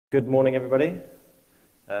Good morning, everybody.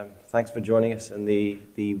 Thanks for joining us in the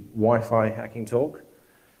Wi-Fi hacking talk.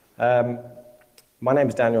 My name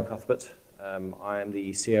is Daniel Cuthbert. I am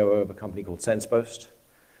the COO of a company called SensePost.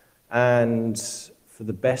 And for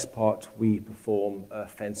the best part, we perform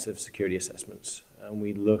offensive security assessments. And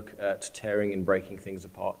we look at tearing and breaking things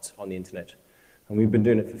apart on the internet. And we've been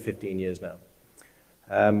doing it for 15 years now.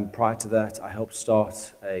 Prior to that, I helped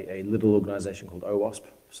start a little organization called OWASP.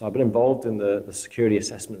 So I've been involved in the security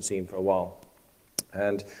assessment scene for a while.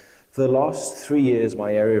 And for the last 3 years,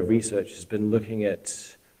 my area of research has been looking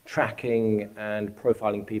at tracking and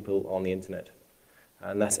profiling people on the internet.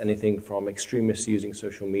 And that's anything from extremists using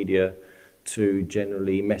social media to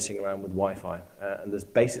generally messing around with Wi-Fi. And the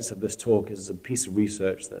basis of this talk is a piece of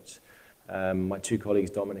research that my two colleagues,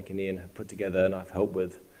 Dominic and Ian, have put together and I've helped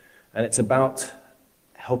with. And it's about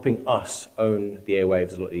helping us own the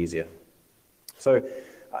airwaves a lot easier. So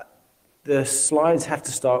the slides have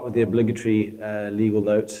to start with the obligatory legal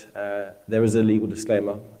note. There is a legal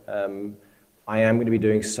disclaimer. I am going to be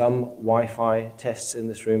doing some Wi-Fi tests in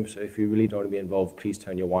this room, so if you really don't want to be involved, please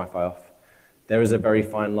turn your Wi-Fi off. There is a very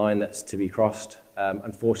fine line that's to be crossed.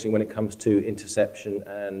 Unfortunately, when it comes to interception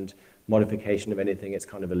and modification of anything, it's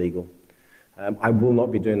kind of illegal. I will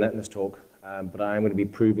not be doing that in this talk, but I am going to be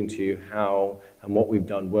proving to you how and what we've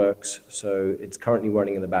done works. So it's currently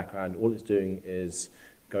running in the background. All it's doing is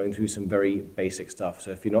going through some very basic stuff.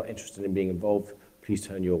 So if you're not interested in being involved, please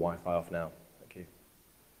turn your Wi-Fi off now. Thank you.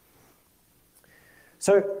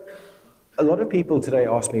 So a lot of people today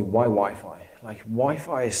ask me, why Wi-Fi? Like,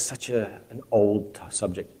 Wi-Fi is such an old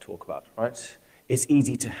subject to talk about, right? It's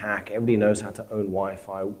easy to hack. Everybody knows how to own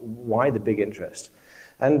Wi-Fi. Why the big interest?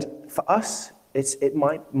 And for us, it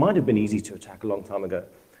might have been easy to attack a long time ago.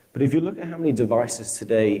 But if you look at how many devices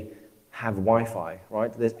today have Wi-Fi,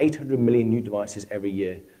 right? There's 800 million new devices every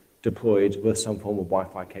year deployed with some form of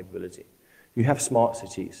Wi-Fi capability. You have smart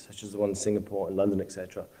cities, such as the one in Singapore and London,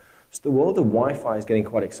 etc. So the world of Wi-Fi is getting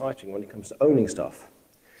quite exciting when it comes to owning stuff.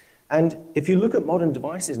 And if you look at modern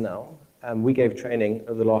devices now, we gave training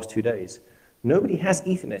over the last 2 days, nobody has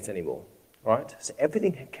Ethernet anymore, right? So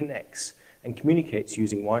everything connects and communicates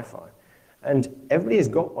using Wi-Fi. And everybody has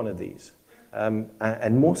got one of these,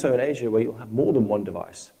 and more so in Asia, where you'll have more than one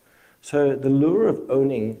device. So the lure of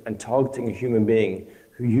owning and targeting a human being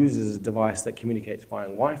who uses a device that communicates via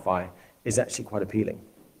Wi-Fi is actually quite appealing.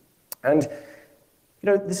 And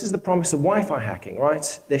this is the promise of Wi-Fi hacking,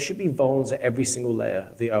 right? There should be vulns at every single layer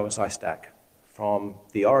of the OSI stack, from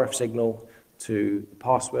the RF signal to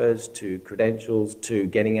passwords to credentials to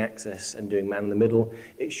getting access and doing man in the middle.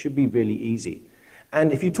 It should be really easy.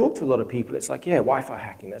 And if you talk to a lot of people, it's like, yeah, Wi-Fi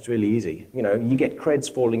hacking, that's really easy. You get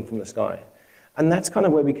creds falling from the sky. And that's kind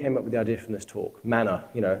of where we came up with the idea from this talk, Manna,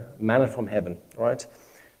 manna from heaven, right?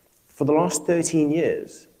 For the last 13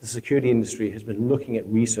 years, the security industry has been looking at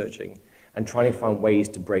researching and trying to find ways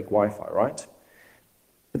to break Wi-Fi, right?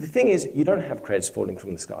 But the thing is, you don't have creds falling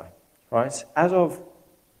from the sky, right? As of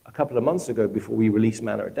a couple of months ago, before we released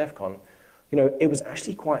Manna at DEF CON, it was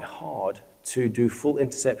actually quite hard to do full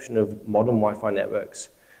interception of modern Wi-Fi networks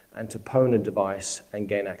and to pwn a device and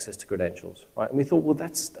gain access to credentials, right? And we thought, well,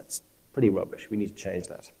 that's pretty rubbish. We need to change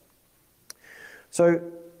that. So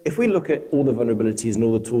if we look at all the vulnerabilities and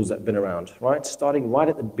all the tools that have been around, right? Starting right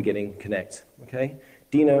at the beginning, Connect, okay?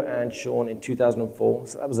 Dino and Sean in 2004,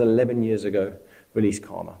 so that was 11 years ago, released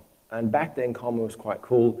Karma. And back then, Karma was quite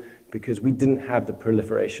cool because we didn't have the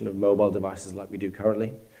proliferation of mobile devices like we do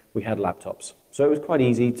currently. We had laptops. So it was quite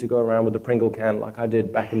easy to go around with a Pringle can like I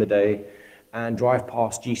did back in the day and drive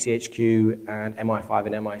past GCHQ and MI5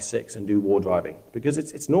 and MI6 and do war driving. Because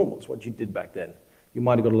it's normal, it's what you did back then. You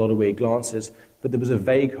might have got a lot of weird glances, but there was a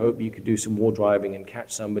vague hope you could do some war driving and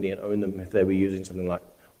catch somebody and own them if they were using something like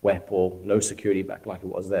WEP or no security back like it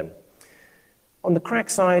was then. On the crack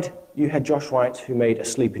side, you had Josh Wright, who made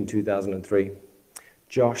Asleep in 2003.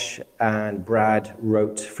 Josh and Brad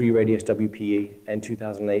wrote Free Radius WPE in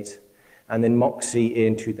 2008. And then Moxie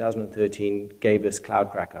in 2013 gave us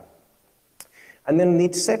Cloudcracker. And then on the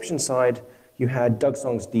interception side, you had Doug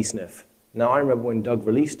Song's DSniff. Now, I remember when Doug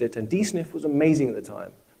released it, and DSniff was amazing at the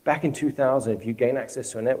time. Back in 2000, if you gain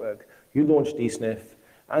access to a network, you launched DSniff,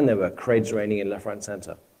 and there were creds raining in left, right, and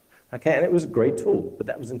center. Okay, and it was a great tool, but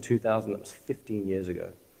that was in 2000, that was 15 years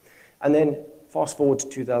ago. And then fast forward to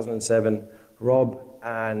 2007, Rob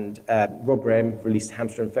Graham released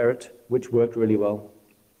Hamster and Ferret, which worked really well.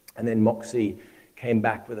 And then Moxie came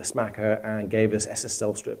back with a smacker and gave us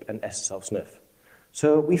SSL Strip and SSL Sniff.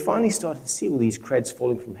 So we finally started to see all these creds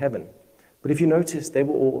falling from heaven. But if you notice, they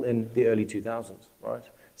were all in the early 2000s, right?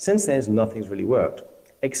 Since then, nothing's really worked,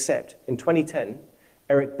 except in 2010,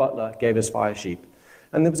 Eric Butler gave us Firesheep.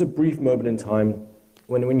 And there was a brief moment in time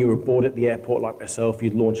when you were bored at the airport like myself,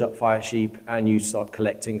 you'd launch up Firesheep and you'd start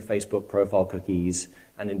collecting Facebook profile cookies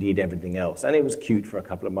and indeed everything else. And it was cute for a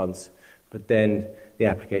couple of months, but then the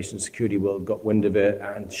application security world got wind of it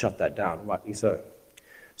and shut that down, rightly so.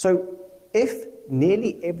 So if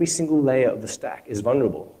nearly every single layer of the stack is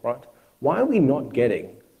vulnerable, right, why are we not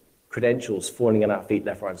getting credentials falling at our feet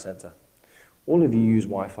left, right, and center? All of you use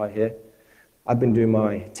Wi-Fi here. I've been doing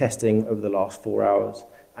my testing over the last 4 hours,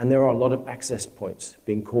 and there are a lot of access points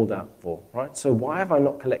being called out for, right? So why have I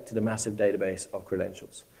not collected a massive database of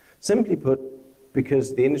credentials? Simply put,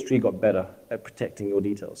 because the industry got better at protecting your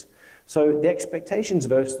details. So the expectations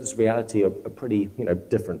versus reality are pretty,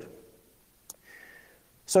 different.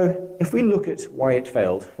 So if we look at why it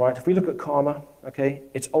failed, right? If we look at Karma, okay,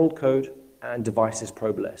 it's old code and devices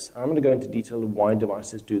probe less. I'm going to go into detail of why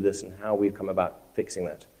devices do this and how we've come about fixing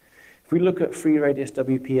that. If we look at free radius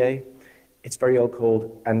WPA, it's very old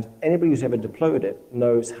code, and anybody who's ever deployed it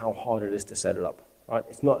knows how hard it is to set it up, right?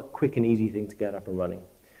 It's not a quick and easy thing to get up and running.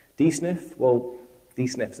 DSNF, well,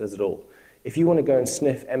 DSNF says it all. If you want to go and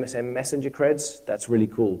sniff MSN Messenger creds, that's really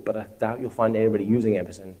cool, but I doubt you'll find anybody using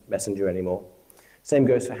MSN Messenger anymore. Same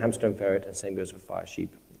goes for Hamster and Ferret, and same goes for Firesheep,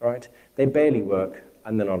 right? They barely work,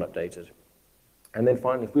 and they're not updated. And then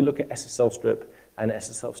finally, if we look at SSL Strip and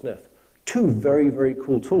SSL Sniff, two very, very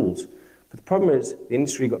cool tools. But the problem is the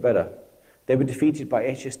industry got better. They were defeated by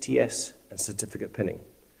HSTS and certificate pinning.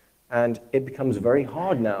 And it becomes very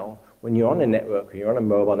hard now when you're on a network, or you're on a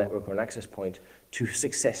mobile network or an access point, to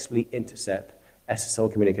successfully intercept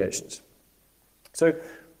SSL communications. So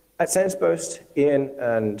at SenseBoast, Ian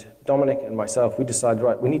and Dominic and myself, we decided,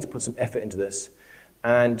 right, we need to put some effort into this.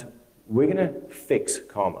 And we're going to fix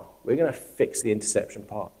Karma. We're going to fix the interception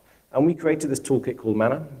part. And we created this toolkit called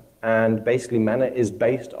Manna. And basically, Manna is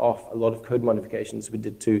based off a lot of code modifications we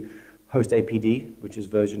did to Host APD, which is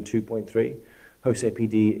version 2.3. Host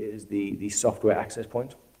APD is the software access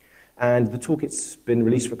point. And the toolkit's been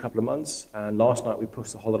released for a couple of months. And last night, we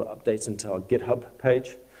pushed a whole lot of updates into our GitHub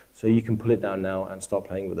page. So you can pull it down now and start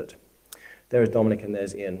playing with it. There's Dominic and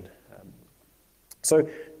there's Ian. So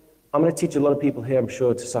I'm going to teach a lot of people here, I'm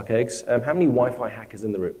sure, to suck eggs. How many Wi-Fi hackers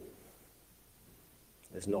in the room?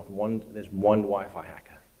 There's one Wi-Fi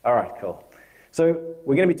hacker. All right, cool. So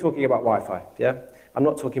we're going to be talking about Wi-Fi, yeah? I'm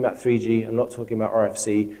not talking about 3G, I'm not talking about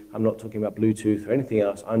RFC, I'm not talking about Bluetooth or anything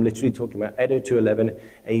else. I'm literally talking about 802.11,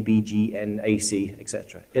 ABGN, AC,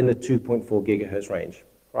 etc. in the 2.4 gigahertz range,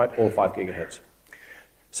 right? Or 5 gigahertz.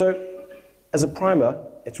 So as a primer,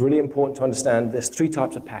 it's really important to understand there's 3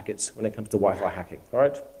 types of packets when it comes to Wi-Fi hacking, all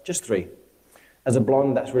right? Just 3. As a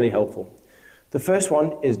blonde, that's really helpful. The first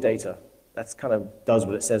one is data. That's kind of does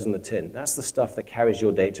what it says on the tin. That's the stuff that carries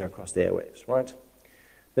your data across the airwaves, right?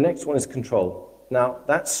 The next one is control. Now,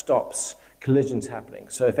 that stops collisions happening.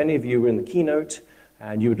 So if any of you were in the keynote,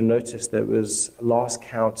 and you would have noticed there was, last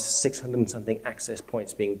count, 600 and something access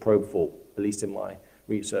points being probed for, at least in my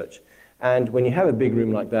research. And when you have a big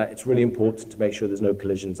room like that, it's really important to make sure there's no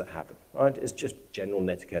collisions that happen, right? It's just general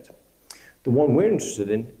netiquette. The one we're interested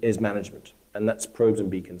in is management, and that's probes and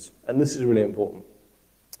beacons. And this is really important.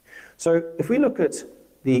 So if we look at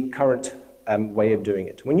the current way of doing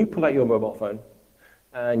it, when you pull out your mobile phone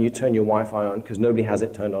and you turn your Wi-Fi on, because nobody has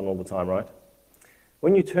it turned on all the time, right?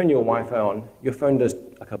 When you turn your Wi-Fi on, your phone does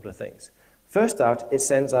a couple of things. First out, it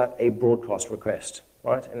sends out a broadcast request,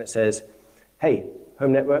 right? And it says, hey,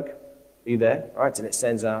 home network, are you there? All right, and it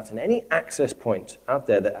sends out, and any access point out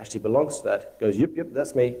there that actually belongs to that goes, yep,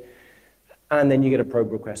 that's me. And then you get a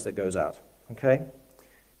probe request that goes out, okay?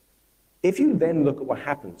 If you then look at what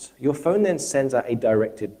happens, your phone then sends out a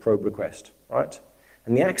directed probe request, right?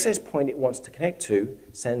 And the access point it wants to connect to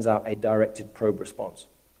sends out a directed probe response.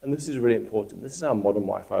 And this is really important. This is how modern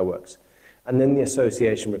Wi-Fi works. And then the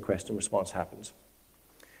association request and response happens.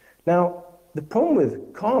 Now, the problem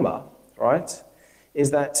with Karma, right, is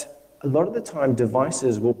that a lot of the time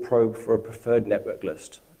devices will probe for a preferred network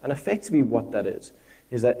list. And effectively what that is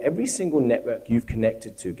that every single network you've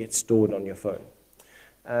connected to gets stored on your phone.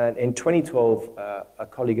 And in 2012, a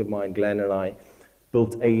colleague of mine, Glenn, and I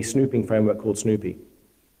built a snooping framework called Snoopy,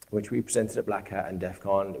 which we presented at Black Hat and DEF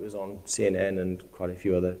CON. It was on CNN and quite a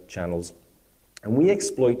few other channels. And we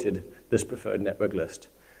exploited this preferred network list.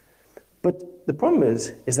 But the problem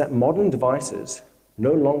is that modern devices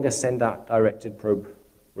no longer send out directed probe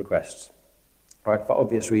requests, right, for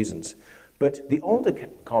obvious reasons. But the older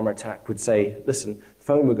Karma attack would say, listen,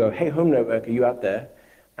 phone would go, hey, home network, are you out there?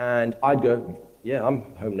 And I'd go, yeah,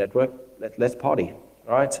 I'm home network, let's party,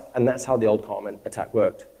 all right? And that's how the old Karma attack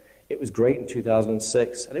worked. It was great in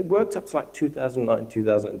 2006, and it worked up to like 2009,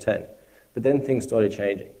 2010. But then things started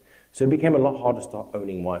changing. So it became a lot harder to start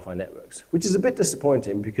owning Wi-Fi networks, which is a bit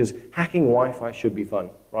disappointing because hacking Wi-Fi should be fun,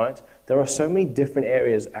 right? There are so many different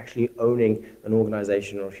areas actually owning an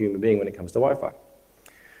organization or a human being when it comes to Wi-Fi.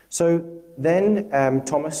 So then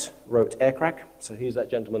Thomas wrote Aircrack, so he's that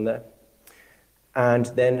gentleman there. And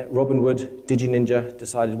then Robin Wood, DigiNinja,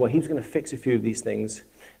 decided, well, he was going to fix a few of these things,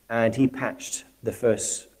 and he patched the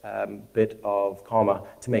first bit of Karma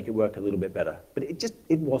to make it work a little bit better. But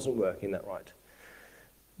it wasn't working that right.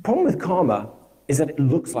 The problem with Karma is that it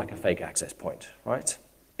looks like a fake access point, right?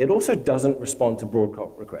 It also doesn't respond to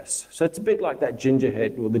broadcast requests. So it's a bit like that ginger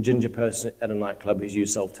head or the ginger person at a nightclub who's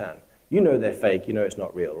used self-tan. You know they're fake, you know it's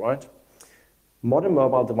not real, right? Modern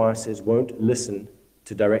mobile devices won't listen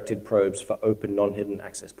to directed probes for open, non-hidden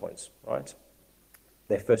access points, right?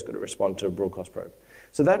 They're first going to respond to a broadcast probe.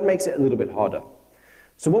 So that makes it a little bit harder.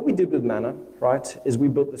 So what we did with Manna, right, is we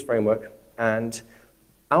built this framework, and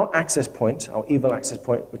our access point, our evil access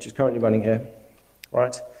point, which is currently running here,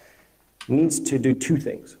 right, needs to do two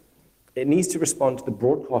things. It needs to respond to the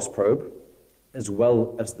broadcast probe as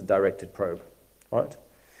well as the directed probe, right?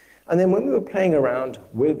 And then when we were playing around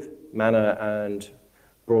with Manna and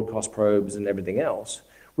broadcast probes and everything else,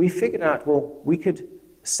 we figured out, well, we could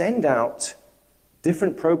send out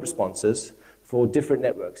different probe responses for different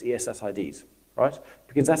networks, ESSIDs, right?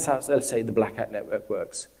 Because that's how, let's say, the Black Hat network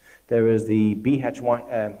works. There is the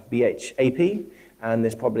BHAP, and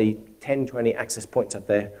there's probably 10, 20 access points up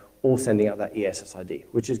there, all sending out that ESSID,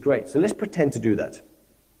 which is great. So let's pretend to do that.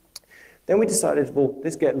 Then we decided, well,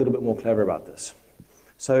 let's get a little bit more clever about this.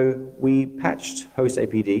 So we patched host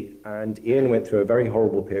APD, and Ian went through a very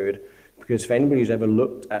horrible period, because for anybody who's ever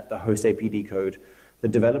looked at the host APD code, the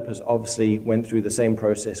developers obviously went through the same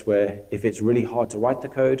process where if it's really hard to write the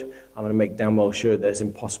code, I'm going to make damn well sure that it's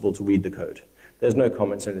impossible to read the code. There's no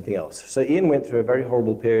comments or anything else. So Ian went through a very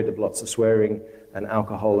horrible period of lots of swearing and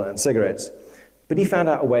alcohol and cigarettes. But he found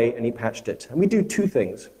out a way and he patched it. And we do two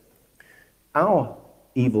things. Our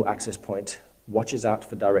evil access point watches out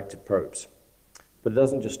for directed probes. But it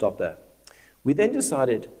doesn't just stop there. We then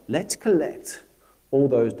decided, let's collect all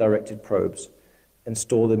those directed probes and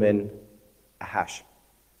store them in a hash,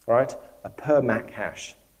 right? A per MAC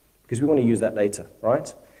hash, because we want to use that later,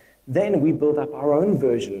 right? Then we build up our own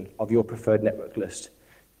version of your preferred network list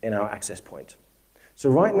in our access point.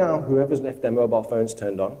 So right now, whoever's left their mobile phones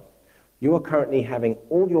turned on, you are currently having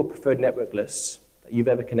all your preferred network lists that you've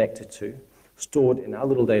ever connected to stored in our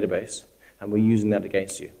little database, and we're using that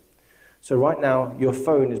against you. So right now, your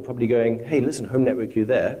phone is probably going, hey, listen, home network, you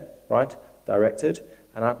there, right? Directed,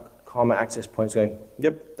 and our Karma access point's going,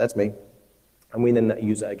 yep, that's me. And we then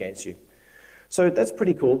use that against you. So that's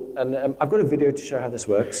pretty cool, and I've got a video to show how this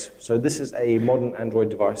works. So this is a modern Android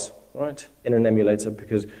device, right, in an emulator,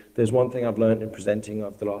 because there's one thing I've learned in presenting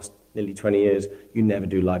over the last nearly 20 years, you never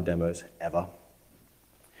do live demos, ever.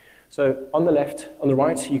 So on the left, on the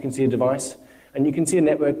right, you can see a device, and you can see a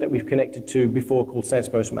network that we've connected to before called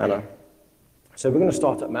SensePost Manna. So we're going to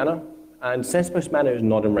start at Manna, and SensePost Manna is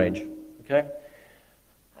not in range, okay?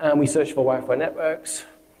 And we search for Wi-Fi networks.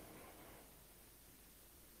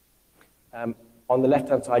 On the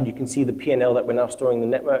left-hand side, you can see the PNL that we're now storing in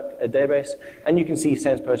the network database, and you can see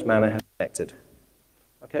SensePost Manna has connected.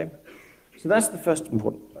 Okay, so that's the first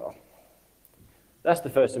important. Oh, that's the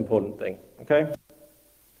first important thing. Okay.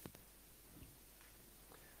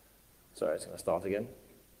 Sorry, it's going to start again.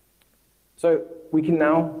 So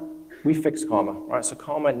we fixed Karma, right? So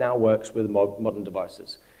Karma now works with modern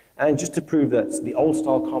devices, and just to prove that the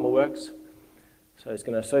old-style Karma works, so it's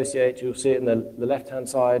going to associate. You'll see it in the left-hand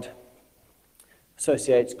side.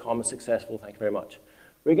 Associates, Karma successful, thank you very much.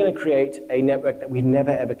 We're going to create a network that we've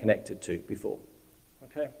never ever connected to before,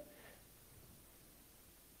 okay?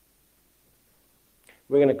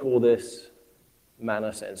 We're going to call this Manna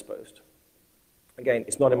SensePost. Again,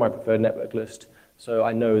 it's not in my preferred network list, so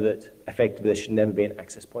I know that effectively there should never be an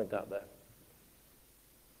access point out there.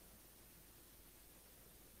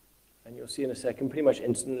 And you'll see in a second, pretty much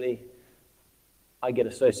instantly, I get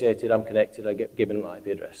associated, I'm connected, I get given an IP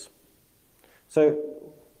address. So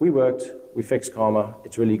we worked, we fixed Karma,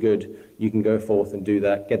 it's really good. You can go forth and do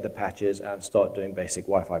that, get the patches, and start doing basic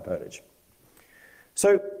Wi-Fi pwnage.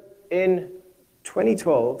 So in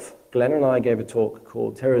 2012, Glenn and I gave a talk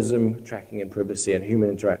called Terrorism, Tracking and Privacy and Human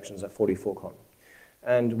Interactions at 44Con.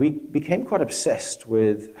 And we became quite obsessed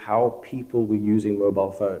with how people were using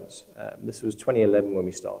mobile phones. This was 2011 when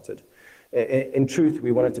we started. In truth,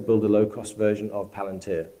 we wanted to build a low-cost version of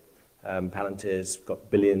Palantir. Palantir's got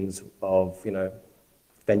billions of,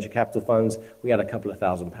 venture capital funds. We had a couple of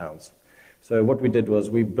 £1,000. So what we did was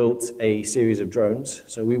we built a series of drones.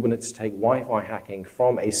 So we wanted to take Wi-Fi hacking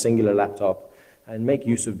from a singular laptop and make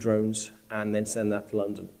use of drones and then send that to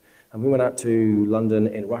London. And we went out to London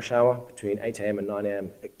in rush hour between 8 a.m. and 9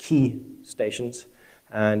 a.m. at key stations.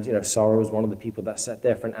 And Sarah was one of the people that sat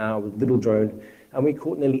there for an hour with a little drone, and we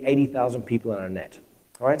caught nearly 80,000 people in our net,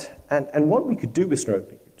 right? And what we could do with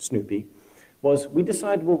Snoopy was we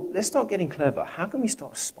decided, well, let's start getting clever. How can we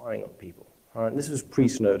start spying on people? All right, this was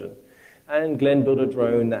pre-Snowden. And Glenn built a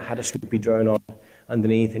drone that had a Snoopy drone on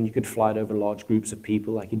underneath, and you could fly it over large groups of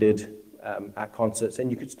people like he did at concerts,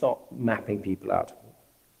 and you could start mapping people out.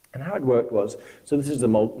 And how it worked was, so this is the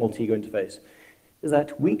Multigo interface, is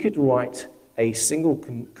that we could write a single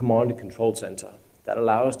command and control center that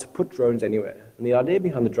allowed us to put drones anywhere. And the idea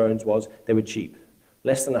behind the drones was they were cheap,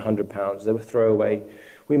 less than 100 pounds, they were throwaway.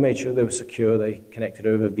 We made sure they were secure, they connected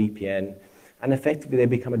over VPN, and effectively they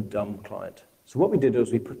become a dumb client. So what we did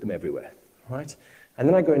was we put them everywhere, right? And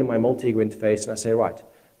then I go into my Multigo interface and I say, right,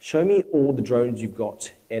 show me all the drones you've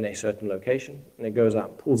got in a certain location. And it goes out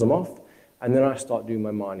and pulls them off. And then I start doing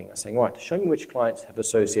my mining. I'm saying, right, show me which clients have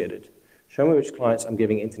associated. Show me which clients I'm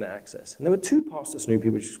giving internet access. And there were two parts to Snoopy,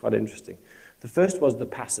 which was quite interesting. The first was the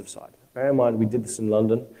passive side. Bear in mind, we did this in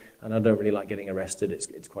London, and I don't really like getting arrested.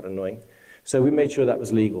 It's quite annoying. So we made sure that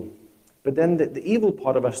was legal. But then the evil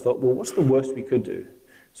part of us thought, well, what's the worst we could do?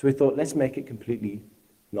 So we thought, let's make it completely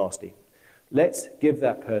nasty. Let's give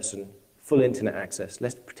that person full internet access.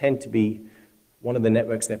 Let's pretend to be one of the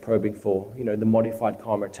networks they're probing for, the modified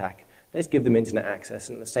karma attack. Let's give them internet access,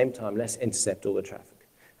 and at the same time, let's intercept all the traffic.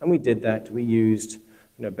 And we did that. We used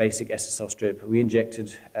basic SSL strip. We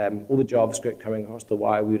injected all the JavaScript coming across the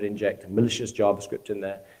wire. We would inject malicious JavaScript in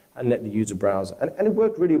there and let the user browse. And it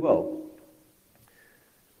worked really well.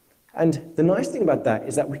 And the nice thing about that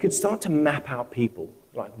is that we could start to map out people,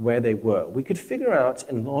 like where they were. We could figure out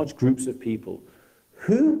in large groups of people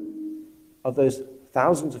who of those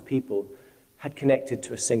thousands of people had connected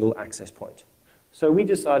to a single access point. So we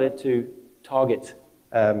decided to target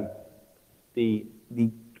the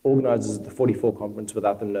organizers of the 44 conference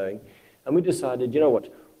without them knowing. And we decided, you know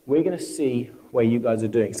what, we're going to see where you guys are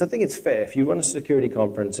doing. So I think it's fair. If you run a security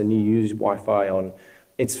conference and you use Wi-Fi on,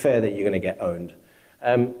 it's fair that you're going to get owned.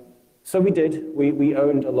 So we did. We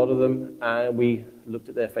owned a lot of them, and we looked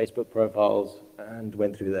at their Facebook profiles and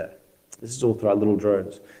went through there. This is all through our little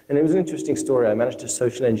drones. And it was an interesting story. I managed to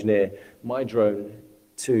social engineer my drone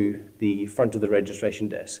to the front of the registration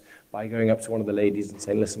desk by going up to one of the ladies and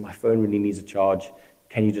saying, listen, my phone really needs a charge.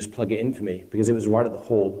 Can you just plug it in for me? Because it was right at the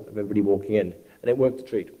hall of everybody walking in. And it worked a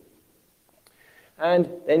treat.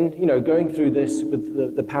 And then, going through this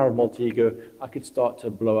with the power of Multigo, I could start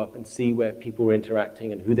to blow up and see where people were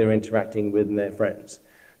interacting and who they're interacting with and their friends.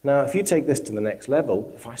 Now, if you take this to the next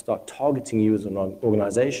level, if I start targeting you as an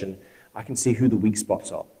organization, I can see who the weak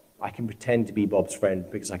spots are. I can pretend to be Bob's friend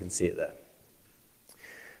because I can see it there.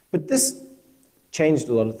 But this changed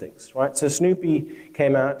a lot of things, right? So Snoopy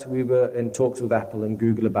came out, we were in talks with Apple and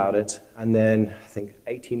Google about it, and then I think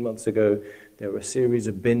 18 months ago, there were a series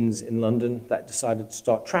of bins in London that decided to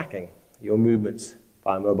start tracking your movements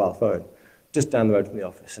via mobile phone, just down the road from the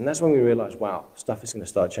office. And that's when we realized, wow, stuff is going to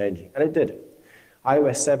start changing. And it did.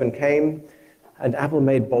 iOS 7 came, and Apple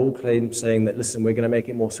made bold claims saying that, listen, we're going to make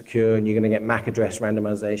it more secure, and you're going to get MAC address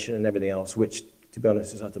randomization and everything else, which, to be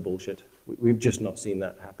honest, is utter bullshit. We've just not seen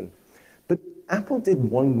that happen. But Apple did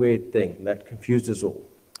one weird thing that confused us all,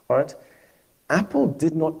 right? Apple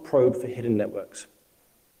did not probe for hidden networks,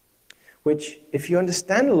 which, if you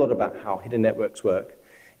understand a lot about how hidden networks work,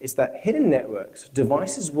 is that hidden networks,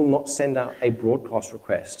 devices will not send out a broadcast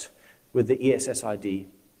request with the ESS ID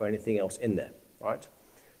or anything else in there, right?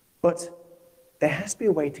 But there has to be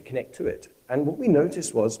a way to connect to it. And what we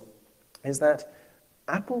noticed is that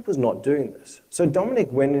Apple was not doing this. So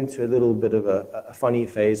Dominic went into a little bit of a funny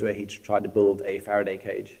phase where he tried to build a Faraday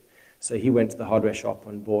cage. So he went to the hardware shop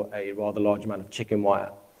and bought a rather large amount of chicken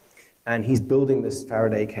wire. And he's building this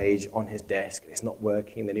Faraday cage on his desk. It's not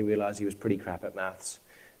working. Then he realized he was pretty crap at maths.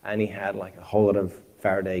 And he had like a whole lot of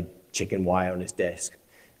Faraday chicken wire on his desk.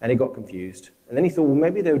 And he got confused. And then he thought, well,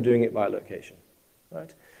 maybe they were doing it by location,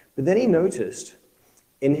 right? But then he noticed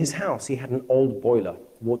in his house, he had an old boiler,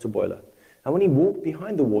 water boiler. And when he walked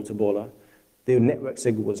behind the water boiler, the network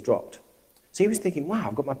signal was dropped. So he was thinking, wow,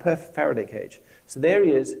 I've got my perfect Faraday cage. So there he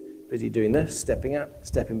is, busy doing this, stepping out,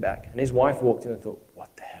 stepping back. And his wife walked in and thought, what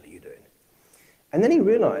the hell are you doing? And then he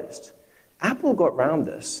realized Apple got around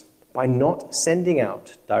this by not sending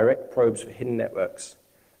out direct probes for hidden networks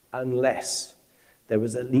unless there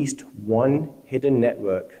was at least one hidden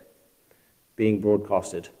network being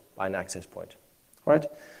broadcasted by an access point, right?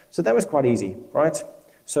 So that was quite easy, right?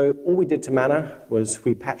 So all we did to Manna was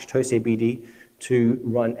we patched HostABD to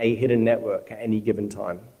run a hidden network at any given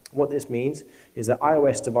time. What this means is that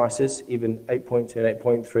iOS devices, even 8.2 and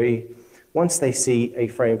 8.3, once they see a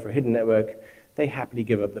frame for a hidden network, they happily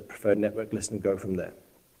give up the preferred network list and go from there.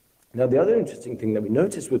 Now, the other interesting thing that we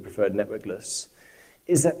noticed with preferred network lists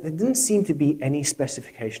is that there didn't seem to be any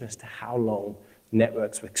specification as to how long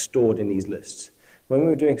networks were stored in these lists. When we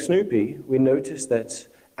were doing Snoopy, we noticed that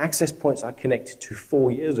access points I connected to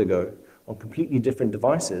 4 years ago on completely different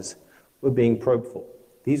devices were being probed for.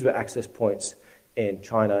 These were access points in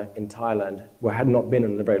China, in Thailand, where I had not been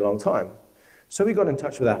in a very long time. So we got in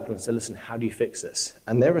touch with Apple and said, listen, how do you fix this?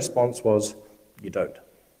 And their response was, you don't.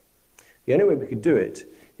 The only way we could do it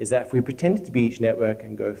is that if we pretended to be each network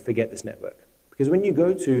and go, forget this network. Because when you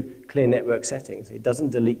go to clear network settings, it doesn't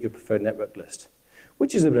delete your preferred network list,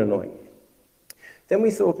 which is a bit annoying. Then we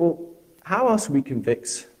thought, well, how else we can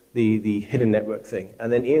fix the hidden network thing?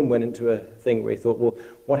 And then Ian went into a thing where he thought, well,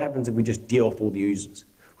 what happens if we just de-auth all the users?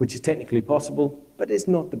 Which is technically possible, but it's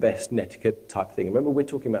not the best netiquette type thing. Remember, we're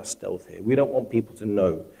talking about stealth here. We don't want people to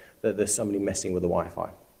know that there's somebody messing with the Wi-Fi.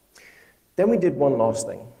 Then we did one last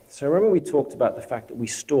thing. So remember we talked about the fact that we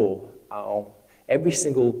store every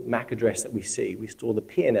single MAC address that we see, we store the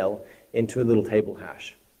P&L into a little table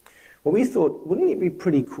hash. Well, we thought, wouldn't it be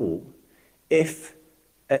pretty cool if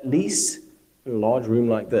at least in a large room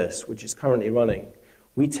like this, which is currently running,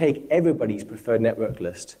 we take everybody's preferred network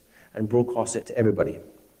list and broadcast it to everybody.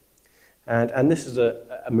 And this is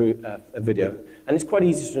a video. And it's quite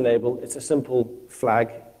easy to enable. It's a simple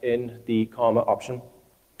flag in the Karma option.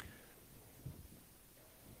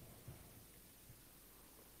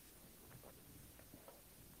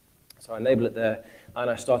 So I enable it there, and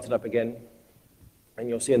I start it up again. And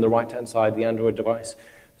you'll see on the right-hand side the Android device.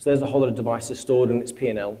 So there's a whole lot of devices stored in its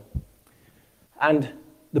P&L. And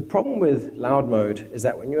the problem with loud mode is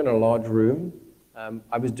that when you're in a large room,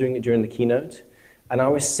 I was doing it during the keynote, and I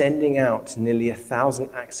was sending out nearly 1,000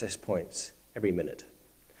 access points every minute.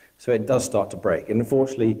 So it does start to break. And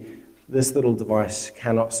unfortunately, this little device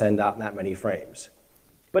cannot send out that many frames.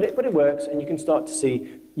 But it works, and you can start to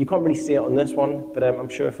see, you can't really see it on this one, but I'm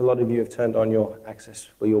sure if a lot of you have turned on your access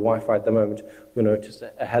or your Wi-Fi at the moment, you'll notice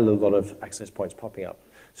a hell of a lot of access points popping up.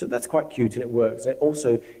 So that's quite cute, and it works. It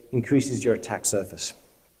also increases your attack surface.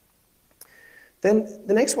 Then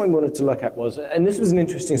the next one we wanted to look at was, and this was an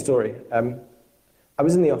interesting story. I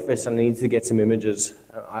was in the office and I needed to get some images.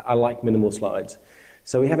 I like minimal slides.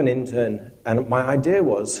 So we have an intern, and my idea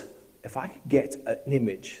was, if I could get an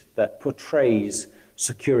image that portrays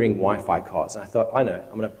securing Wi-Fi cards. And I thought, I know,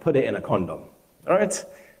 I'm going to put it in a condom. All right?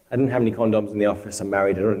 I didn't have any condoms in the office. I'm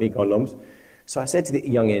married. I don't need condoms. So I said to the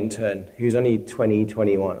young intern, who's only 20,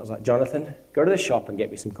 21, I was like, Jonathan, go to the shop and get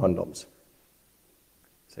me some condoms.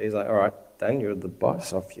 So he's like, all right, Dan, you're the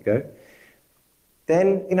boss. Off you go.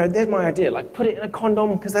 Then, there's my idea. Like, put it in a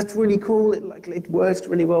condom because that's really cool. It works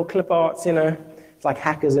really well. Clip arts, It's like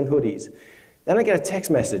hackers and hoodies. Then I get a text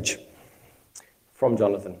message from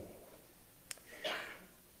Jonathan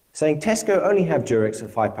saying, Tesco only have Durex at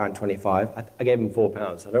 £5.25. I gave him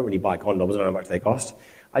 £4. I don't really buy condoms. I don't know how much they cost.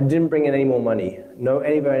 I didn't bring in any more money. Know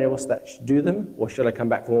anybody else that should do them, or should I come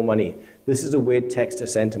back for more money? This is a weird text to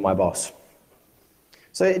send to my boss.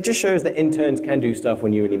 So it just shows that interns can do stuff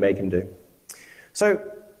when you really make them do. So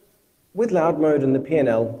with loud mode and the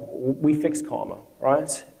P&L, we fixed Karma,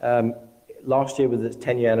 right? Last year was its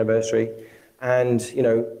 10-year anniversary, and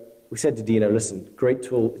we said to Dino, listen, great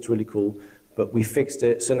tool, it's really cool, but we fixed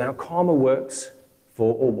it. So now Karma works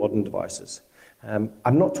for all modern devices.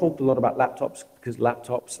 I've not talked a lot about laptops because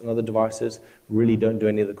laptops and other devices really don't do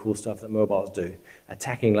any of the cool stuff that mobiles do.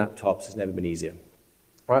 Attacking laptops has never been easier.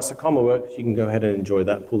 All right, so Karma works. You can go ahead and enjoy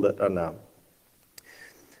that, pull that down now.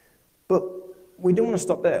 But we don't want to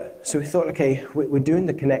stop there. So we thought, okay, we're doing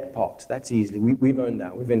the Connect part. That's easy. We've owned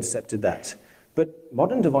that. We've intercepted that. But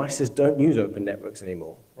modern devices don't use open networks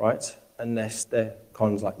anymore, right? Unless they're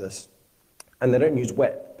cons like this. And they don't use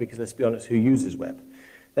web, because let's be honest, who uses web?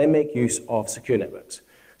 They make use of secure networks.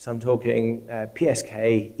 So I'm talking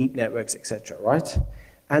PSK, EAP networks, etc., right?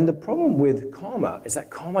 And the problem with Karma is that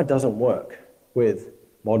Karma doesn't work with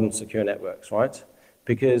modern secure networks, right?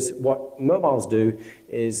 Because what mobiles do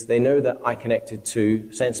is they know that I connected to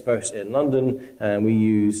SensePost in London, and we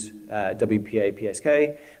use WPA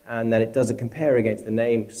PSK, and then it does a compare against the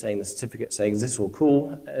name, saying the certificate saying, is this all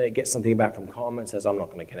cool? And it gets something back from Karma and says, I'm not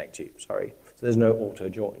going to connect to you, sorry. So there's no auto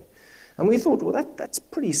join. And we thought, well, that's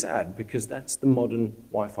pretty sad, because that's the modern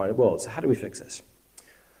Wi-Fi world. So how do we fix this?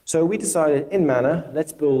 So we decided in Manna,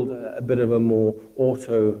 let's build a bit of a more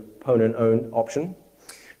auto-ponent-own option.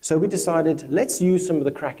 So we decided, let's use some of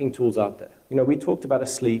the cracking tools out there. We talked about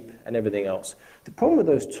Asleep and everything else. The problem with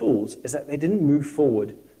those tools is that they didn't move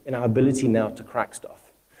forward in our ability now to crack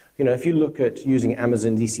stuff. You know, if you look at using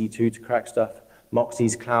Amazon DC2 to crack stuff,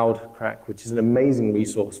 Moxie's Cloud Crack, which is an amazing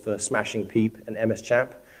resource for smashing PEEP and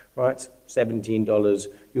MS-CHAMP, right? $17,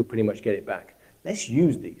 you'll pretty much get it back. Let's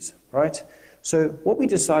use these, right? So what we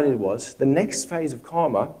decided was the next phase of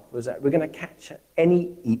Karma was that we're going to catch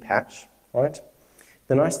any e-patch, right?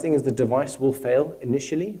 The nice thing is the device will fail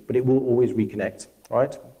initially, but it will always reconnect,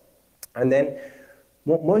 right? And then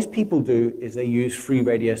what most people do is they use free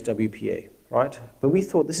radius WPA, right? But we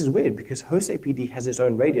thought this is weird because HostAPD has its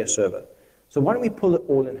own radius server. So why don't we pull it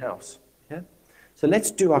all in-house? Yeah? So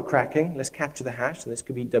let's do our cracking. Let's capture the hash. And this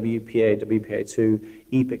could be WPA, WPA2,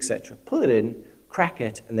 EAP, etc. Pull it in, crack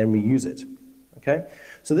it, and then reuse it. Okay?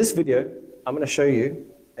 So this video, I'm going to show you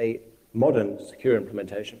a modern secure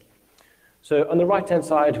implementation. So on the right-hand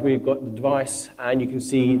side, we've got the device, and you can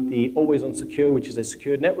see the always-on secure, which is a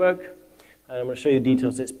secured network. And I'm going to show you the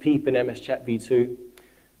details. It's PEEP and MS-Chat v2.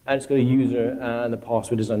 And it's got a user, and the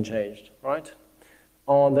password is unchanged, right?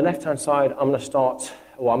 On the left-hand side, I'm going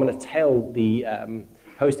to tell the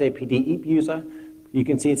HostAPD EAP user. You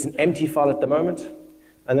can see it's an empty file at the moment.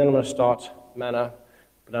 And then I'm going to start Manna,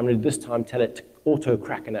 but I'm going to this time tell it to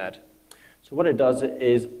auto-crack and add. So what it does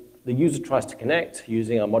is the user tries to connect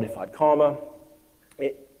using our modified Karma.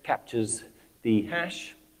 It captures the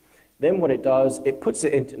hash. Then what it does, it puts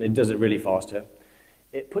it in, and it does it really fast here.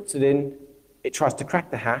 It puts it in, it tries to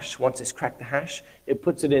crack the hash. Once it's cracked the hash, it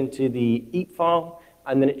puts it into the EAP file,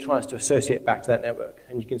 and then it tries to associate back to that network.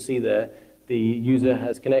 And you can see there, the user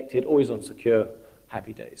has connected, always on secure,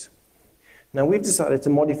 happy days. Now we've decided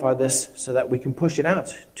to modify this so that we can push it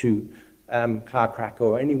out to Cloud Cracker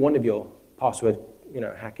or any one of your password,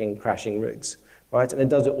 hacking, crashing rigs, right? And it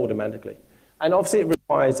does it automatically. And obviously it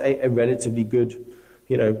requires a relatively good,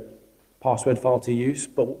 password file to use,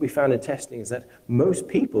 but what we found in testing is that most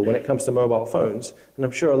people, when it comes to mobile phones, and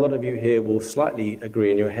I'm sure a lot of you here will slightly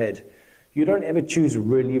agree in your head, you don't ever choose a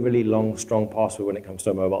really, really long, strong password when it comes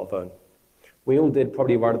to a mobile phone. We all did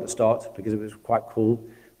probably right at the start because it was quite cool,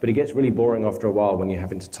 but it gets really boring after a while when you're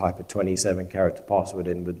having to type a 27-character password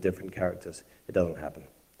in with different characters. It doesn't happen.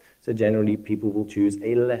 So generally, people will choose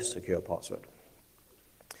a less secure password.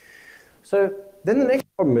 So then the next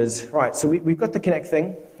problem is, right, so we've got the Connect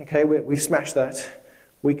thing, okay, we've smashed that.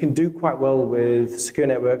 We can do quite well with secure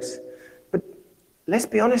networks, but let's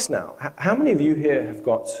be honest now. How many of you here have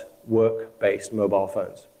got work-based mobile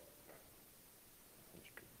phones?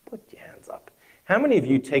 Put your hands up. How many of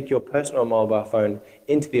you take your personal mobile phone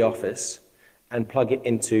into the office and plug it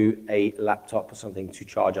into a laptop or something to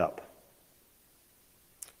charge up?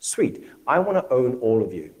 Sweet. I want to own all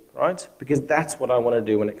of you, right? Because that's what I want to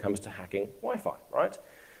do when it comes to hacking Wi-Fi, right?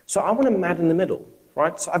 So I want to man in the middle,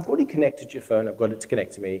 right? So I've already connected your phone. I've got it to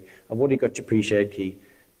connect to me. I've already got your pre-shared key.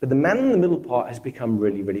 But the man in the middle part has become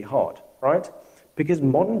really, really hard, right? Because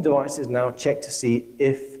modern devices now check to see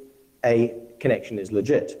if a connection is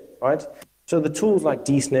legit, right? So the tools like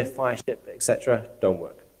dsniff, fireship, etc. don't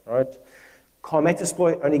work, right? Car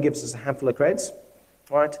Metasploit only gives us a handful of creds,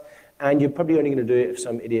 right? And you're probably only going to do it if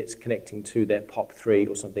some idiot's connecting to their POP3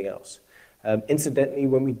 or something else. Incidentally,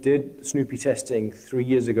 when we did Snoopy testing 3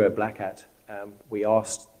 years ago at Black Hat, we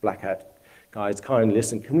asked Black Hat guys, kindly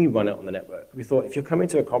listen, can we run it on the network? We thought, if you're coming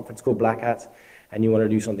to a conference called Black Hat and you want to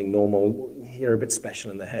do something normal, you're a bit special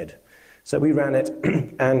in the head. So we ran it,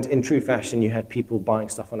 and in true fashion, you had people buying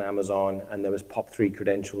stuff on Amazon, and there was POP3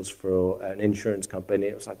 credentials for an insurance company.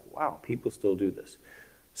 It was like, wow, people still do this.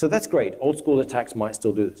 So that's great. Old school attacks might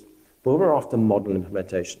still do this. But we're after modern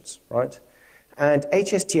implementations, right? And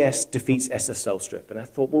HSTS defeats SSL strip. And I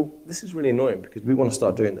thought, well, this is really annoying because we want to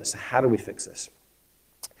start doing this. So how do we fix this?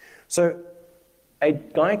 So a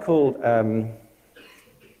guy called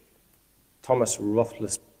Thomas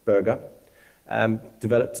Roethlisberger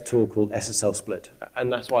developed a tool called SSL Split.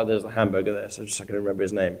 And that's why there's a hamburger there, so just I can remember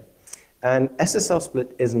his name. And SSL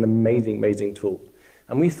Split is an amazing, amazing tool.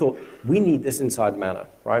 And we thought, we need this inside Manna,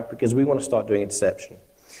 right? Because we want to start doing interception.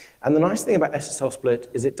 And the nice thing about SSL Split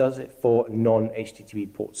is it does it for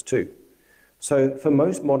non-HTTP ports too. So for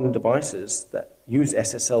most modern devices that use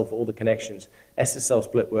SSL for all the connections, SSL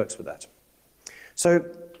Split works with that. So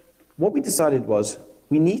what we decided was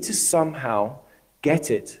we need to somehow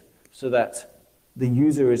get it so that the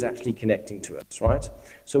user is actually connecting to us, right?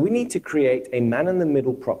 So we need to create a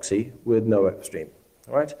man-in-the-middle proxy with no upstream,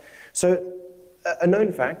 right? So a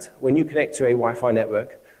known fact, when you connect to a Wi-Fi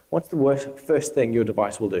network, what's the first thing your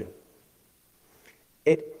device will do?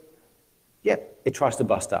 It tries to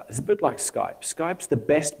bust out. It's a bit like Skype. Skype's the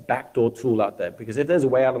best backdoor tool out there because if there's a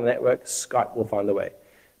way out of the network, Skype will find a way.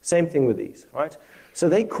 Same thing with these, right? So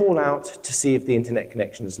they call out to see if the internet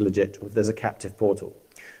connection is legit or if there's a captive portal.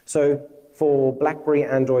 So For BlackBerry,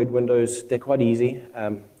 Android, Windows, they're quite easy.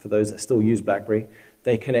 For those that still use BlackBerry,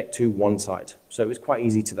 they connect to one site. So it's quite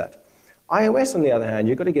easy to that. iOS, on the other hand,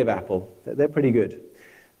 you've got to give Apple. They're pretty good.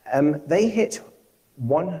 They hit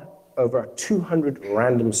 1 over 200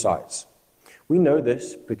 random sites. We know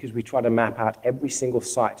this because we try to map out every single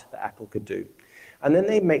site that Apple could do. And then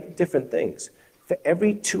they make different things. For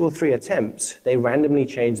every 2 or 3 attempts, they randomly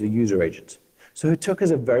change the user agent. So it took us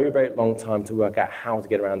a very, very long time to work out how to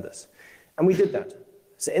get around this. And we did that.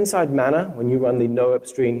 So inside Manna, when you run the no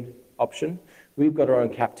upstream option, we've got our own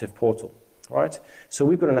captive portal, right? So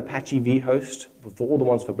we've got an Apache vhost for all the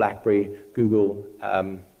ones for BlackBerry, Google,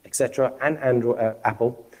 etc., and Android,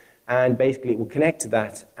 Apple. And basically, it will connect to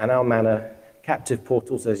that, and our Manna captive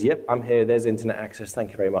portal says, yep, I'm here, there's internet access, thank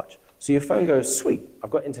you very much. So your phone goes, sweet, I've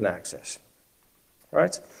got internet access,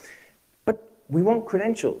 right? But we want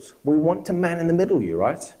credentials. We want to man in the middle you,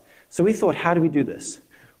 right? So we thought, how do we do this?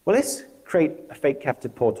 Well, let's create a fake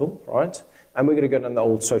captive portal, right? And we're going to go down the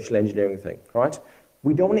old social engineering thing, right?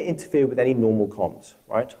 We don't want to interfere with any normal comms,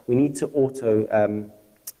 right? We need to auto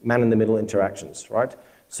man in the middle interactions, right?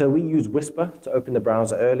 So we use Whisper to open the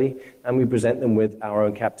browser early, and we present them with our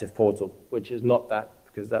own captive portal, which is not that,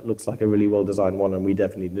 because that looks like a really well-designed one, and we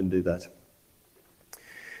definitely didn't do that.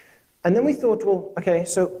 And then we thought, well, okay,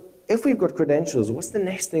 so if we've got credentials, what's the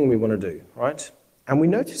next thing we want to do, right? And we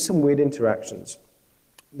noticed some weird interactions,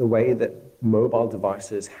 the way that mobile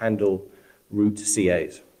devices handle root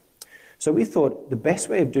CAs. So we thought the best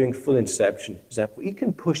way of doing full interception is that we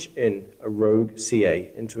can push in a rogue CA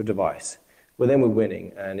into a device. Well, then we're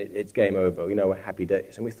winning, and it's game over. You know, we're happy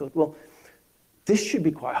days. And we thought, well, this should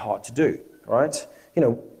be quite hard to do, right? You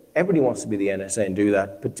know, everybody wants to be the NSA and do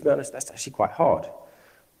that, but to be honest, that's actually quite hard.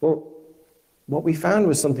 Well, what we found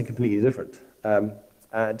was something completely different. And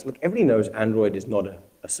look, everybody knows Android is not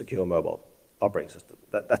a secure mobile operating system.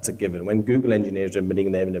 That's a given. When Google engineers are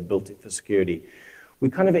admitting they haven't built it for security, we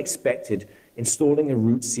kind of expected installing a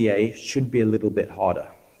root CA should be a little bit harder,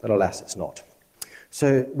 but alas, it's not.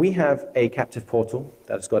 So we have a captive portal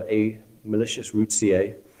that's got a malicious root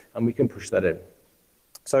CA, and we can push that in.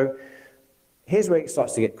 So here's where it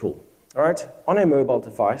starts to get cool. All right, on a mobile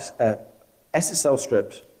device, SSL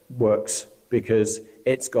strip works because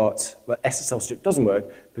it's got, well, SSL strip doesn't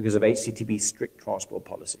work because of HTTP strict transport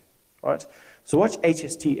policy. All right, so what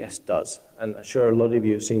HSTS does, and I'm sure a lot of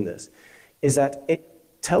you have seen this, is that it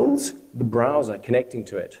tells the browser connecting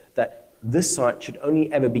to it that this site should only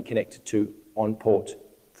ever be connected to on port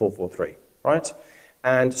 443, right?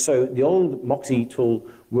 And so the old Moxie tool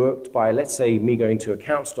worked by, let's say, me going to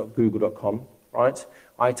accounts.google.com, right?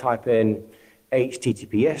 I type in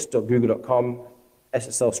https.google.com,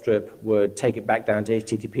 SSL strip would take it back down to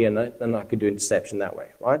HTTP, and then I could do interception that way,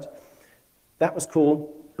 right? That was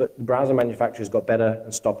cool, but the browser manufacturers got better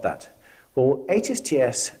and stopped that. Well,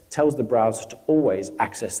 HSTS tells the browser to always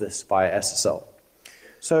access this via SSL.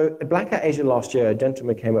 So at Black Hat Asia last year, a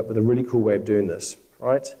gentleman came up with a really cool way of doing this,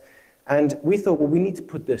 right? And we thought, well, we need to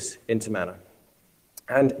put this into Manna.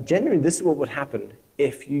 And generally, this is what would happen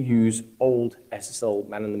if you use old SSL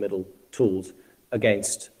man-in-the-middle tools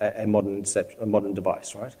against a modern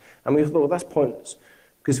device, right? And we thought, well, that's pointless.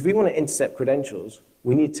 Because if we want to intercept credentials,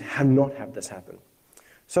 we need to not have this happen.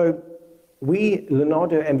 So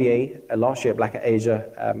Leonardo MBA, last year at Black Hat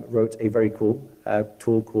Asia, wrote a very cool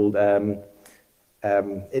tool called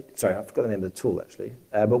sorry, I forgot the name of the tool, actually.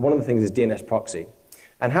 But one of the things is DNS proxy.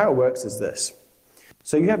 And how it works is this.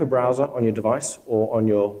 So you have a browser on your device or on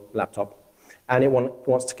your laptop, and it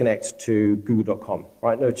wants to connect to google.com,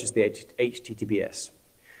 right? Notice the HTTPS.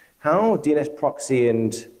 How DNS proxy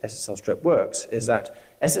and SSL strip works is that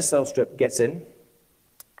SSL strip gets in,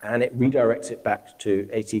 and it redirects it back to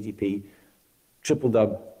HTTP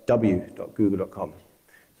www.google.com.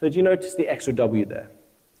 So do you notice the extra W there,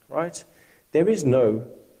 right? There is no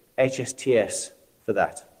HSTS for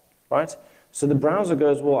that, right? So the browser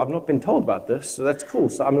goes, well, I've not been told about this, so that's cool,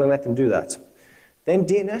 so I'm going to let them do that. Then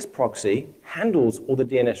DNS proxy handles all the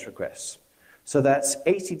DNS requests. So that's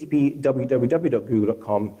HTTP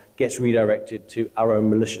www.google.com gets redirected to our own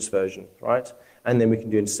malicious version, right? And then we can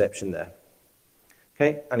do interception there.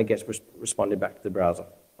 Okay, and it gets responded back to the browser,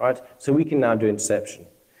 right? So we can now do interception.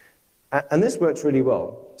 And this works really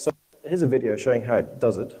well. So here's a video showing how it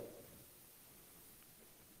does it.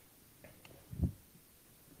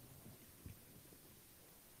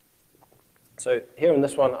 So here in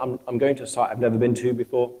this one, I'm going to a site I've never been to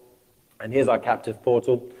before, and here's our captive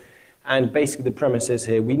portal. And basically the premise is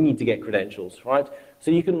here, we need to get credentials, right?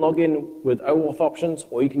 So you can log in with OAuth options,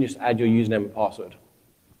 or you can just add your username and password.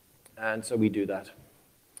 And so we do that.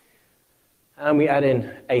 And we add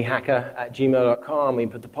in ahacker@gmail.com, we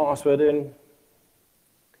put the password in.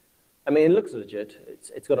 I mean, it looks legit.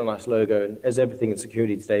 It's got a nice logo, and as everything in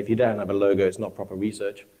security today, if you don't have a logo, it's not proper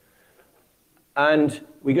research. And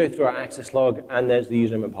we go through our access log, and there's the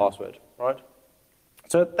username and password, right?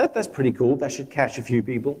 So that's pretty cool. That should catch a few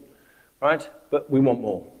people, right? But we want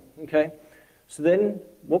more, okay? So then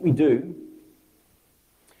what we do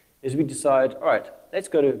is we decide, all right, let's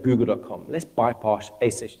go to google.com. Let's bypass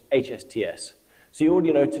HSTS. So you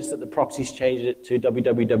already noticed that the proxy's changed it to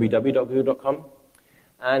www.google.com.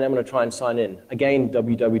 And I'm going to try and sign in. Again,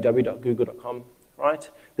 www.google.com, right?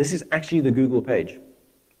 This is actually the Google page.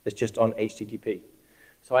 It's just on HTTP.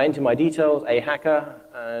 So I enter my details, a hacker,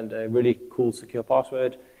 and a really cool secure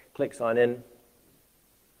password. Click sign in.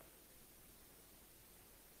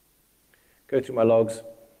 Go through my logs.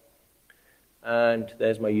 And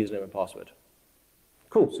there's my username and password.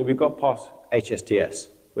 Cool, so we've got past HSTS,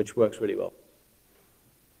 which works really well.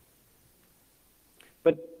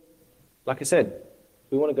 But like I said,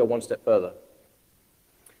 we want to go one step further.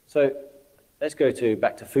 So let's go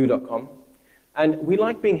back to foo.com. And we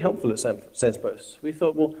like being helpful at SensePost. We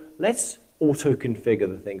thought, well, let's auto-configure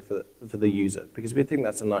the thing for the user, because we think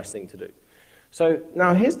that's a nice thing to do. So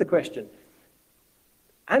now here's the question.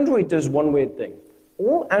 Android does one weird thing.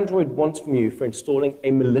 All Android wants from you for installing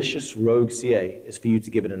a malicious rogue CA is for you to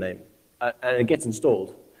give it a name. And it gets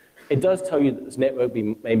installed. It does tell you that this network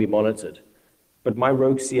may be monitored, but my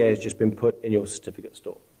rogue CA has just been put in your certificate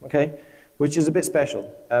store, okay? Which is a bit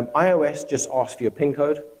special. iOS just asks for your PIN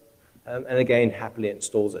code, and again, happily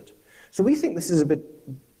installs it. So we think this is a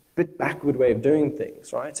bit backward way of doing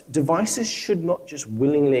things, right? Devices should not just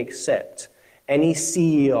willingly accept any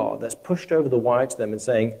CER that's pushed over the wire to them and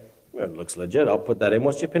saying, well, it looks legit, I'll put that in.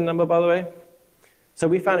 What's your PIN number, by the way? So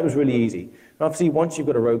we found it was really easy. And obviously, once you've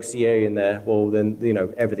got a rogue CA in there, well, then, you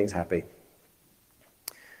know, everything's happy.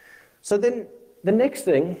 So then the next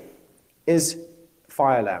thing is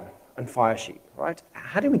FireLam and Firesheep, right?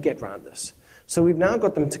 How do we get around this? So we've now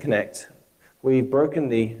got them to connect. We've broken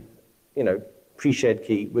the, you know, pre-shared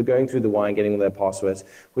key. We're going through the wire and getting all their passwords.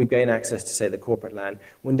 We've gained access to, say, the corporate LAN.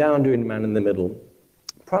 We're now doing man in the middle.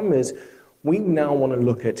 Problem is, we now want to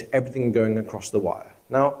look at everything going across the wire.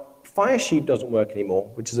 Now, Firesheep doesn't work anymore,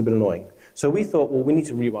 which is a bit annoying. So we thought, well, we need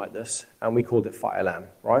to rewrite this, and we called it FireLam,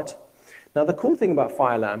 right? Now, the cool thing about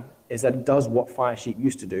FireLam is that it does what Firesheep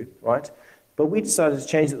used to do, right? But we decided to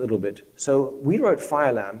change it a little bit. So we wrote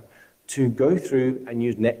FireLam to go through and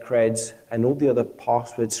use netcreds and all the other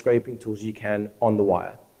password scraping tools you can on the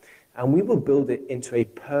wire. And we will build it into a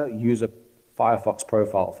per-user Firefox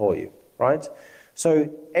profile for you, right? So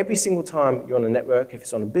every single time you're on a network, if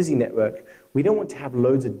it's on a busy network, we don't want to have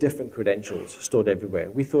loads of different credentials stored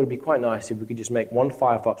everywhere. We thought it'd be quite nice if we could just make one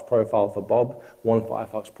Firefox profile for Bob, one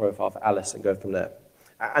Firefox profile for Alice, and go from there.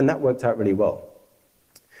 And that worked out really well.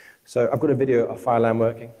 So I've got a video of FireLam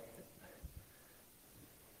working.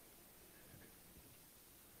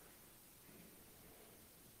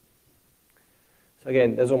 So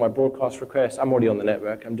again, there's all my broadcast requests. I'm already on the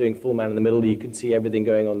network. I'm doing full man in the middle. You can see everything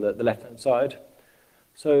going on the left-hand side.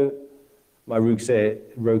 So my rogue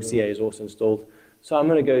CA is also installed. So I'm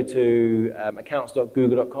going to go to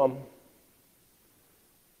accounts.google.com.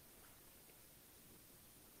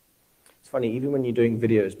 It's funny, even when you're doing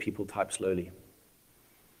videos, people type slowly.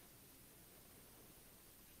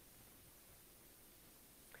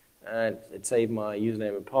 And it saved my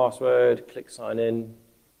username and password. Click sign in.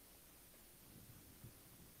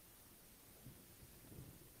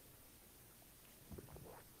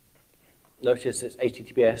 Notice it's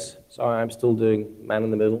HTTPS, so I'm still doing man in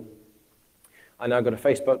the middle. I now go to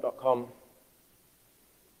facebook.com.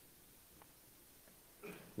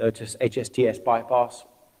 Notice HSTS bypass.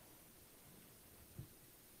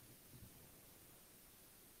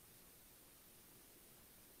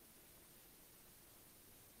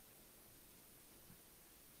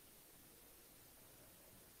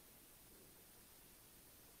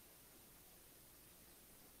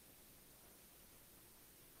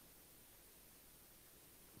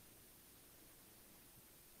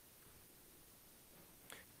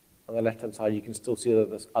 On the left-hand side, you can still see that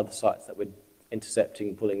there's other sites that we're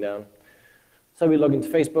intercepting, pulling down. So we log into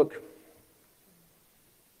Facebook.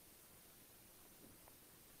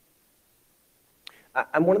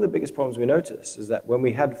 And one of the biggest problems we noticed is that when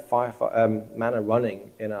we had Manna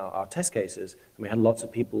running in our test cases, and we had lots of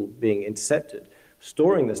people being intercepted,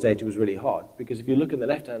 storing this data was really hard. Because if you look at the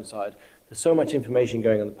left-hand side, there's so much information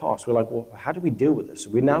going on in the past. We're like, well, how do we deal with this?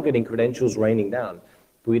 We're now getting credentials raining down,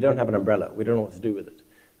 but we don't have an umbrella. We don't know what to do with it.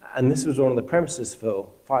 And this was one of the premises for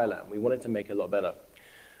FireLam. We wanted to make it a lot better.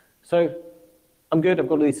 So I'm good, I've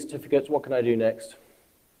got all these certificates, what can I do next?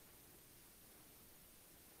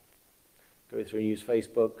 Go through and use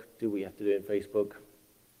Facebook, do what you have to do in Facebook.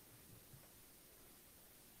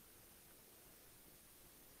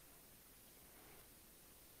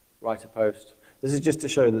 Write a post. This is just to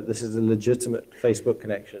show that this is a legitimate Facebook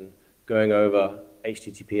connection going over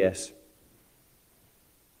HTTPS.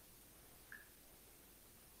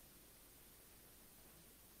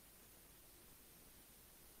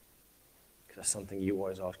 That's something you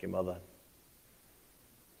always ask your mother.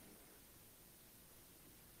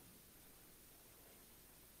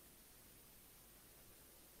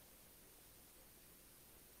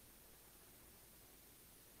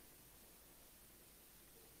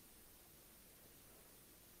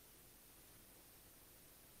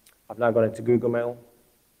 I've now gone into Google Mail.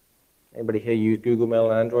 Anybody here use Google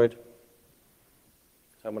Mail on Android?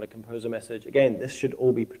 So I'm going to compose a message. Again, this should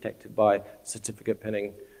all be protected by certificate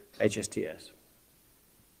pinning HSTS.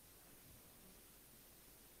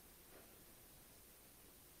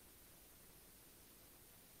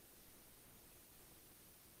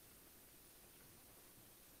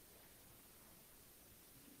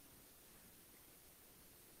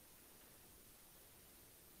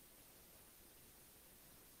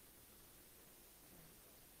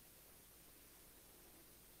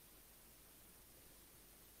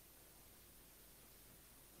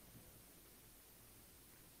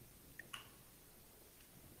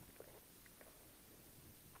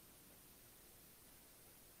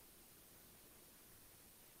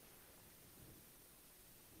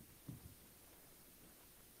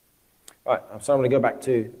 Right, so I'm going to go back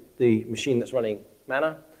to the machine that's running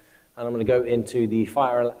Manna, and I'm going to go into the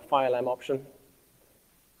fire alarm option.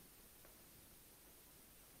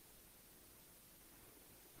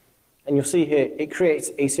 And you'll see here, it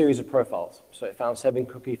creates a series of profiles. So it found 7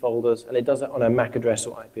 cookie folders, and it does it on a MAC address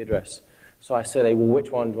or IP address. So I say, well,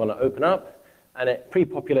 which one do you want to open up? And it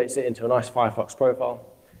pre-populates it into a nice Firefox profile.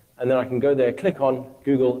 And then I can go there, click on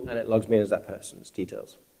Google, and it logs me in as that person's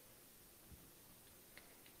details.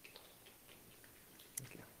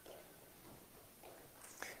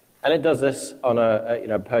 And it does this on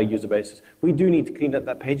a per user basis. We do need to clean up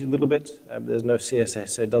that page a little bit. There's no CSS,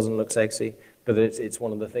 so it doesn't look sexy, but it's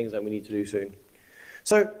one of the things that we need to do soon.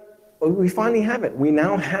 So we finally have it. We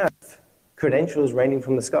now have credentials raining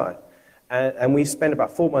from the sky. And we spent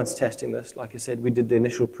about 4 months testing this. Like I said, we did the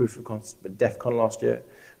initial proof of concept at DEF CON last year,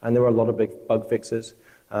 and there were a lot of big bug fixes.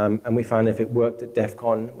 And we found if it worked at DEF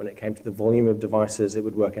CON, when it came to the volume of devices, it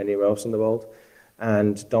would work anywhere else in the world.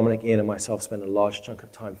 And Dominic, Ian, and myself spent a large chunk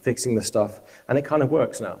of time fixing the stuff, and it kind of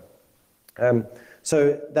works now.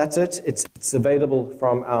 So that's it. It's available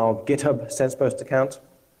from our GitHub SensePost account,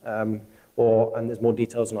 and there's more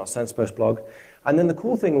details on our SensePost blog. And then the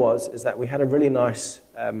cool thing is that we had a really nice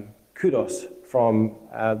kudos from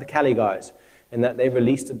the Kali guys, in that they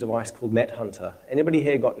released a device called NetHunter. Anybody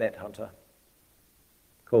here got NetHunter?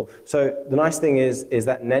 Cool. So the nice thing is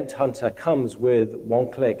that NetHunter comes with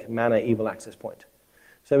one-click Manna evil access point.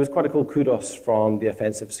 So it was quite a cool kudos from the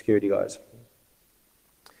offensive security guys.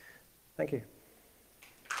 Thank you.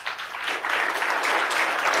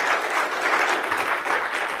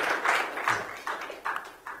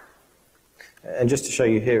 And just to show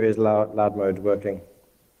you, here is loud mode working.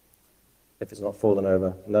 If it's not fallen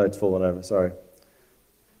over. No, it's fallen over, sorry.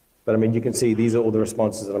 But I mean, you can see these are all the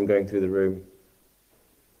responses that I'm going through the room.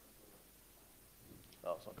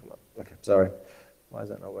 Oh, it's not come up. Okay, sorry. Why is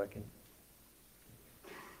that not working?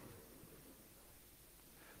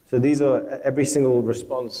 So these are every single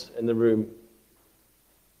response in the room.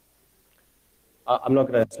 I'm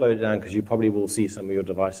not going to slow it down because you probably will see some of your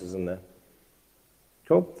devices in there.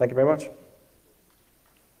 Cool, thank you very much.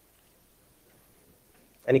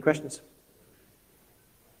 Any questions?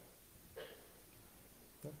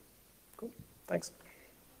 No? Cool, thanks.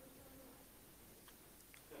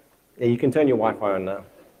 Yeah, you can turn your Wi-Fi on now.